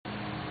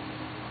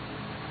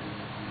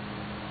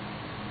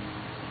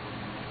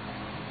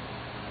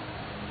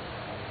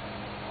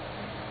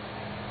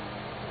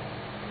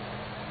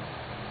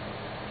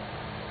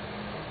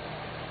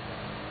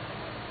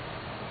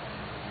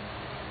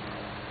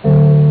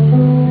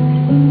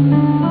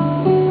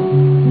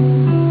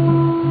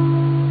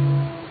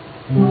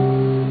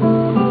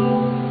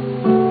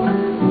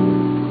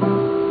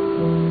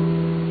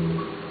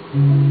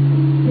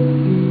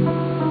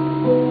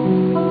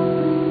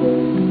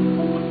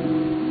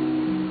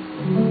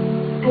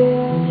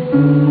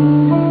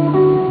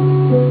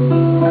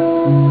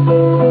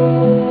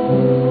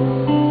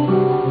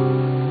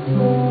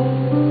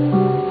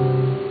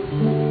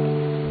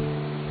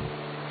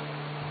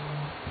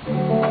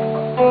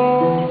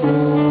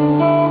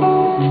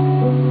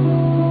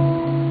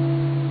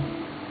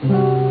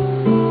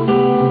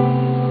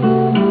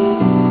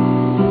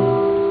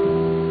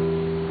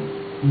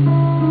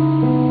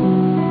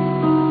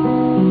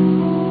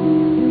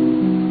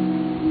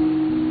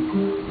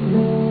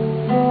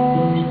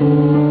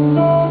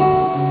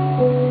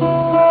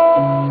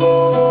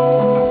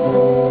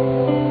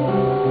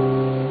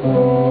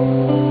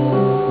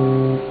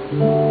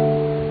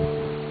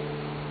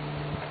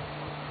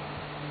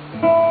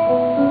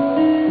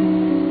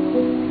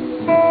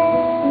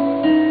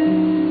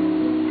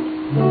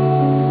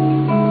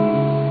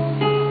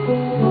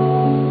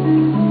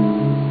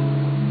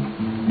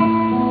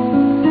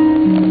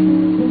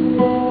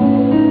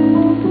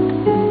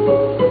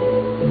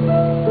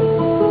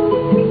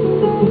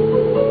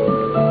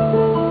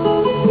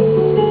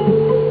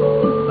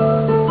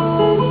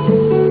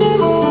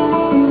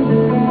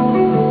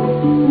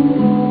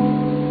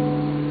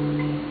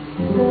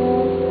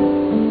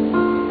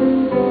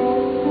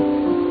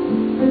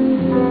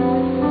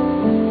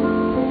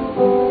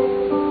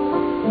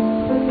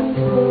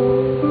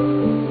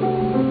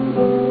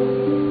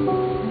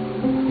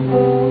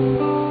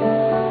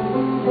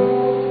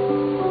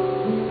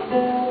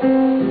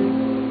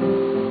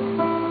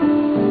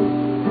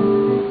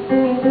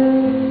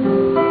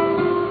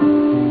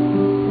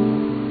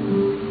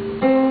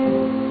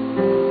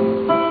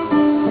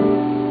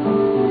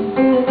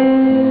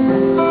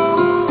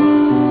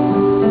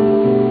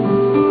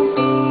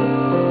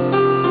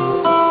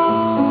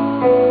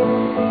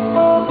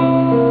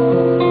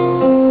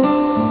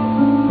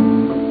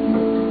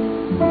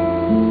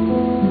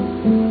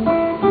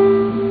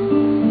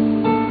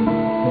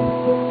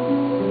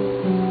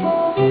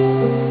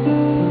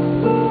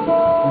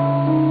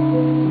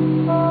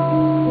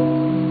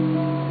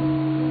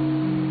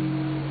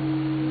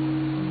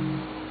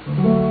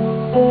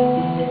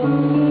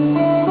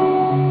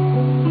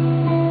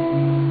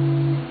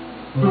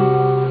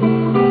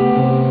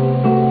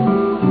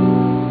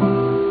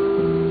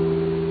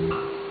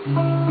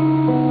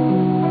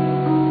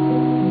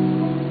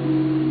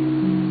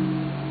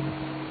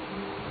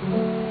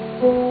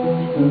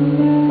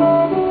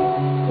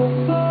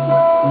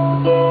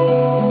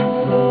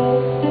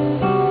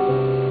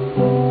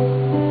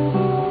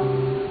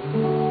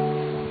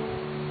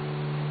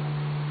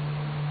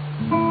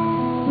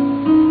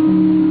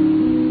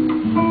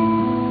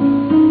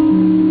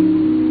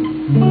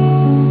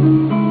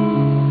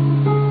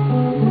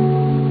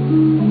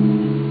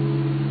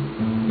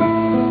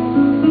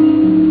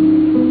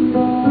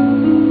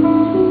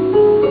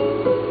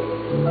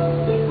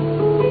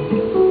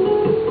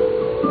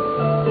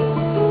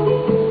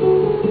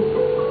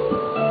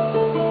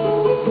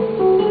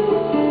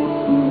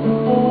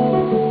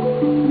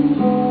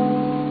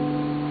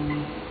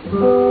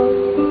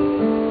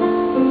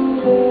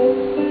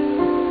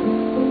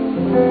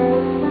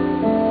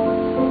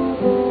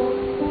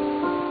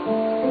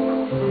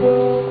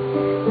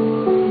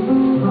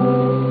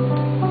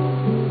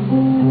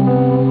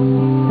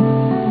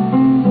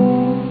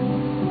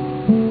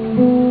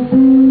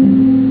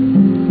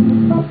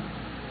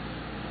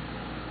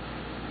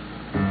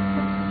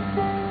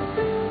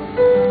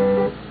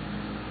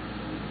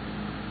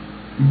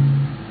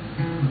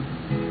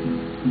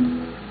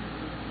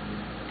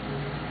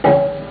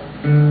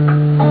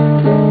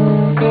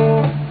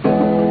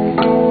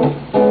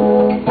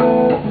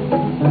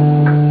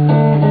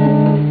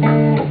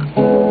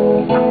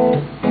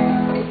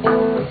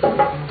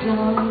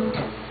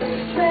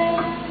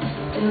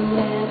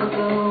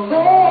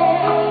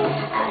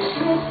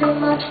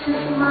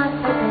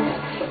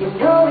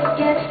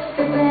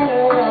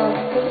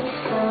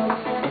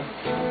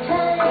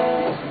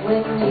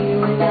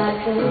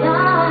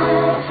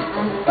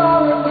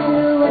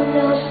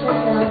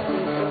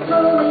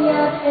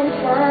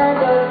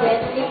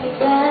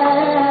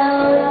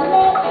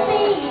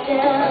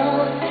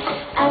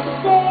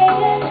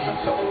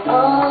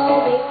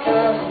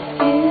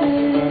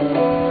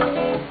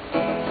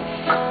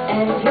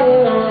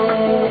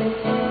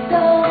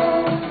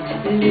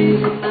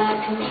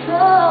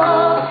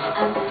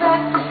I'm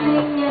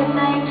practicing your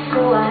name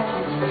so I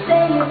can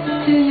say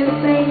it to your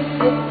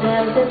face.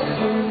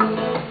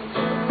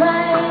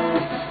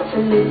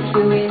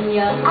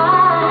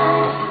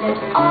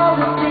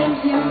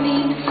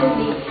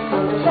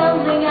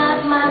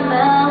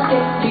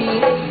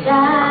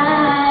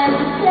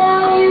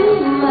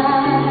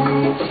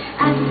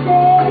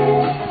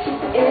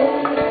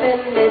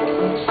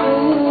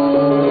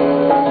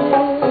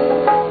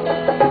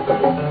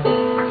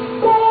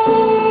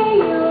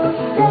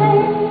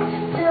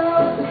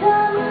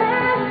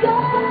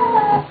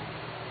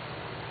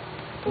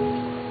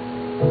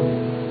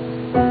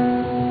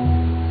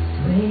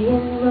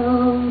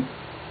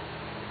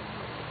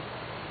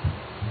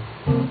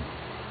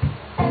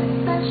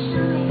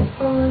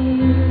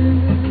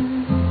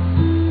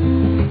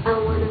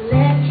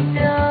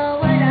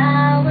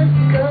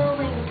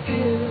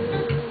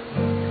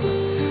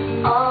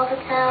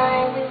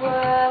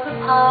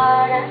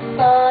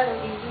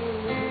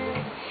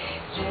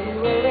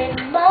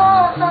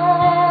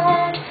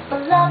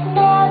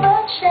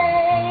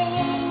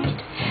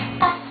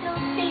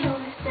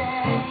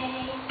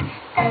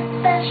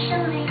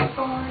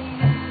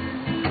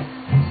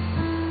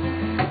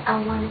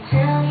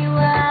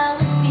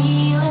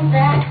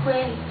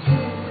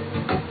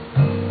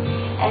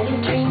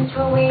 winds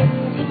were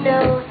winds, you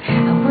know,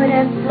 I would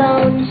have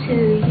flown to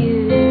you,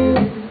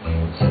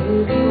 to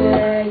be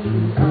where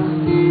you are,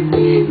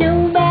 no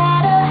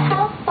matter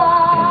how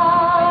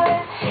far.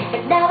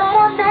 And now that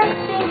I'm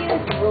next to you,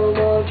 no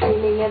more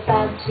dreaming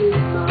about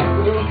tomorrow.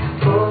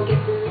 Forget the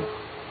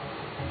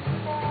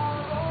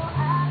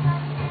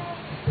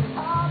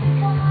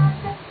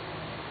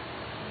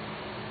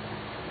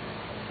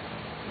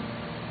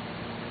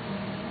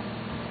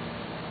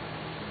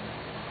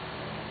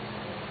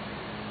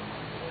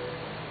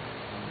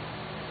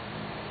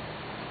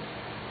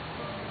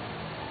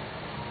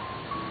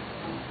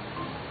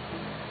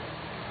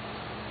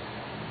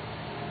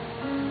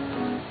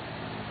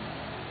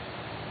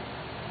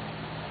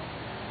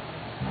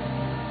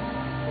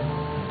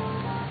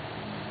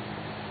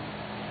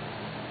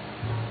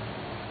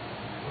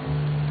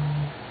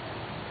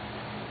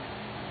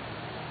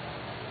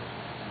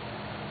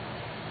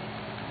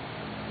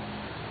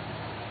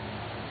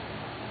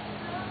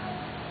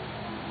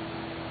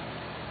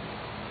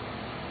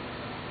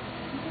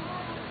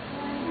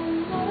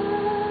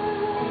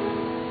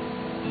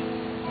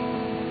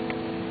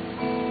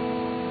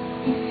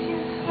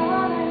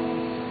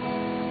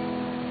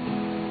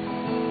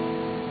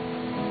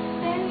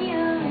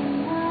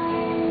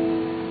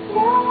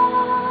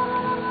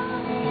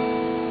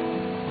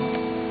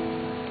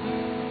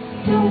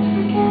don't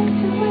forget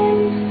to win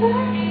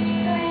first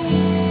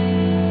place.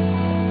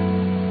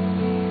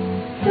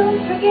 Don't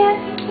forget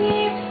to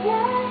keep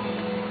that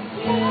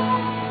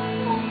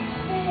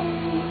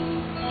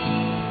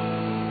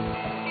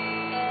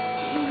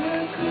you're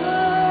a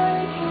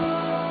good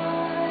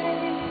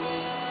boy.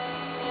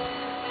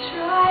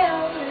 Try a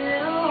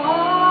little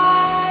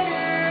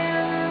harder.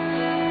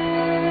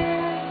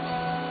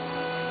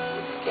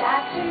 You've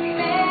got to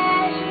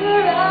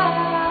measure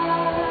up.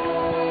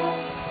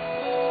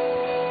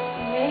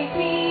 Make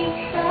me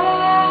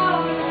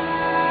proud.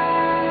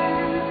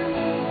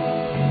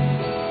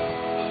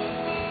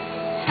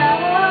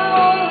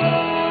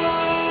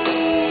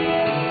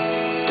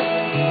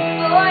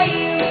 Boy,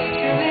 you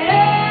screw it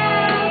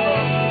up.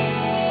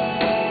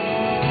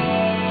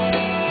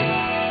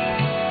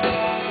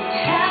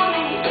 How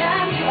many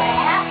times do I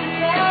have to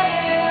tell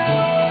you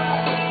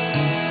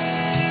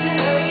to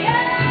hurry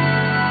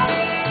up?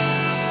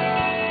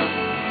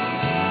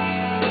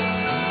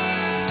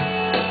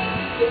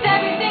 With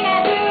everything I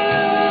do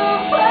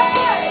for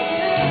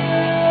you,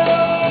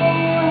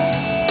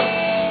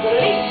 the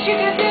least you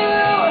could